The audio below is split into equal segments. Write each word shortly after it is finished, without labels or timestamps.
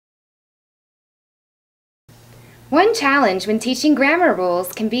One challenge when teaching grammar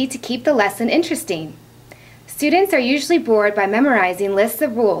rules can be to keep the lesson interesting. Students are usually bored by memorizing lists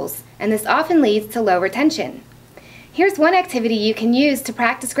of rules, and this often leads to low retention. Here's one activity you can use to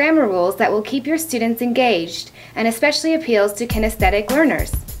practice grammar rules that will keep your students engaged and especially appeals to kinesthetic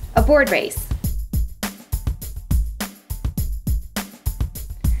learners: a board race.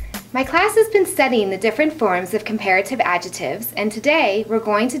 My class has been studying the different forms of comparative adjectives, and today we're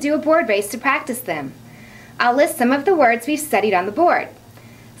going to do a board race to practice them. I'll list some of the words we've studied on the board.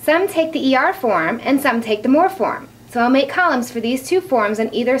 Some take the ER form and some take the MORE form, so I'll make columns for these two forms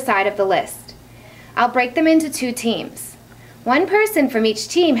on either side of the list. I'll break them into two teams. One person from each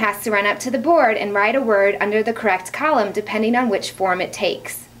team has to run up to the board and write a word under the correct column depending on which form it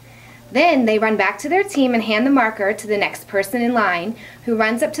takes. Then they run back to their team and hand the marker to the next person in line, who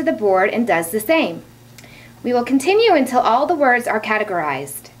runs up to the board and does the same. We will continue until all the words are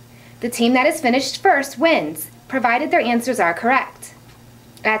categorized. The team that is finished first wins, provided their answers are correct.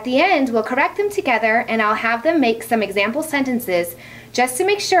 At the end, we'll correct them together and I'll have them make some example sentences just to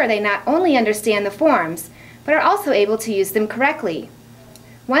make sure they not only understand the forms, but are also able to use them correctly.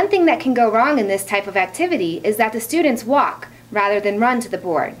 One thing that can go wrong in this type of activity is that the students walk rather than run to the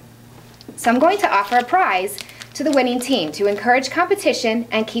board. So I'm going to offer a prize to the winning team to encourage competition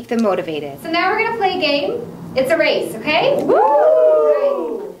and keep them motivated. So now we're going to play a game. It's a race, okay? Woo! Right.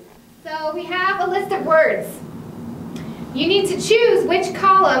 So we have a list of words. You need to choose which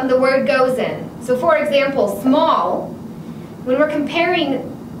column the word goes in. So for example, small, when we're comparing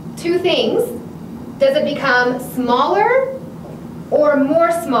two things, does it become smaller or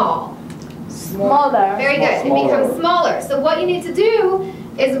more small? Smaller. Very good. It becomes smaller. So what you need to do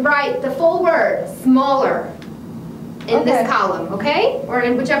is write the full word, smaller, in this column, okay? Or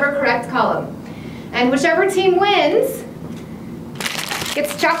in whichever correct column. And whichever team wins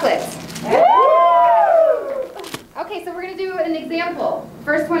gets chocolates. Okay, so we're going to do an example.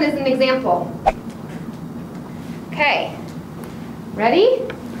 First one is an example. Okay. Ready?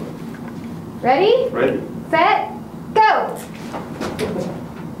 Ready? Ready. Set, go!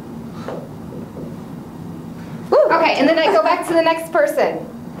 Okay, and then I go back to the next person.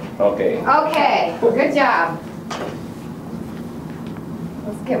 Okay. Okay, good job.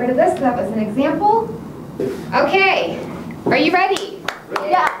 Let's get rid of this. That was an example. Okay, are you ready?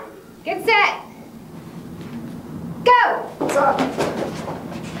 Yeah. Get set. Go! Go, go,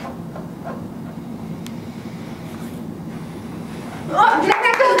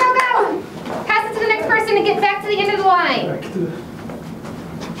 go, go! Pass it to the next person and get back to the end of the line.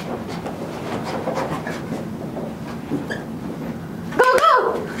 Go, go!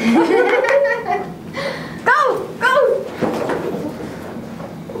 Go, go!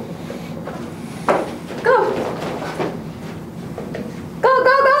 Go! Go,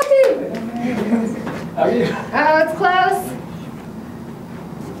 go, go, team! Oh, it's close.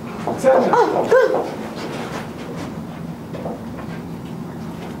 Oh, go!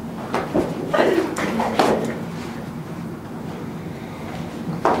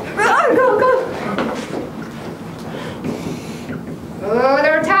 Go, go! Oh,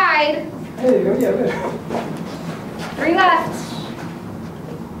 they're tied. 3 left.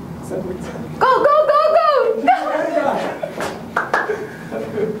 Go, go, go, go!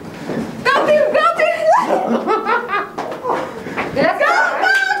 Go, team, go, team! Let's go,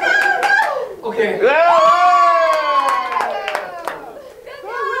 go, go, go! Okay. Good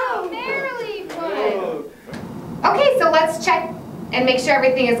job, barely won. Okay, so let's check and make sure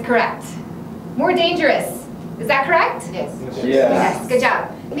everything is correct. More dangerous. Is that correct? Yes. Yes, good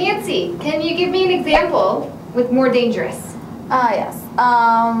job. Nancy, can you give me an example with more dangerous? Yes.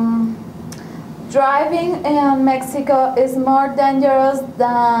 Driving in Mexico is more dangerous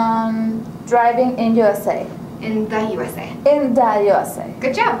than driving in USA. In the USA. In the USA.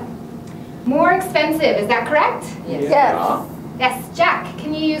 Good job. More expensive, is that correct? Yes. Yes, Jack,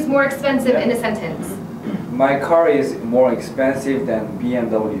 can you use more expensive in a sentence? My car is more expensive than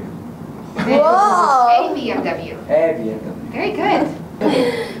BMW. Whoa! A BMW. A BMW. Very good.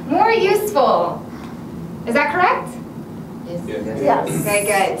 More useful. Is that correct? Yes. Yes. Very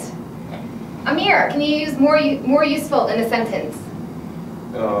good. Amir, can you use more useful in a sentence?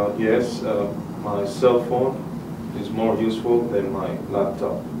 Yes, my cell phone is more useful than my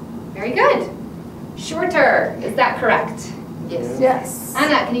laptop. Very good. Shorter, is that correct? Yes. Yes.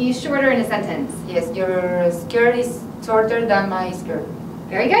 Anna, can you use shorter in a sentence? Yes, your skirt is shorter than my skirt.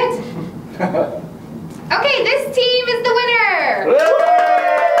 Very good. Okay, this team is the winner!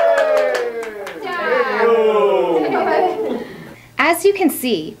 Good job. As you can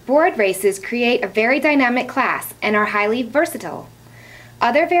see, board races create a very dynamic class and are highly versatile.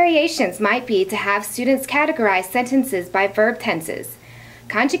 Other variations might be to have students categorize sentences by verb tenses,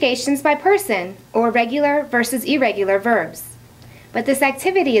 conjugations by person, or regular versus irregular verbs. But this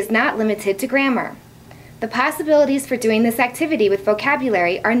activity is not limited to grammar. The possibilities for doing this activity with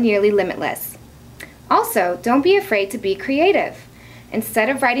vocabulary are nearly limitless. Also, don't be afraid to be creative. Instead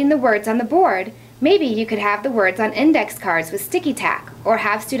of writing the words on the board, maybe you could have the words on index cards with sticky tack, or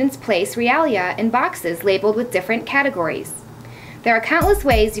have students place realia in boxes labeled with different categories. There are countless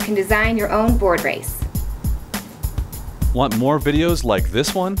ways you can design your own board race. Want more videos like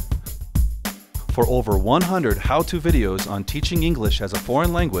this one? For over 100 how-to videos on teaching English as a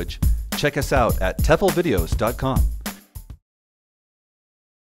foreign language, check us out at TEFLvideos.com.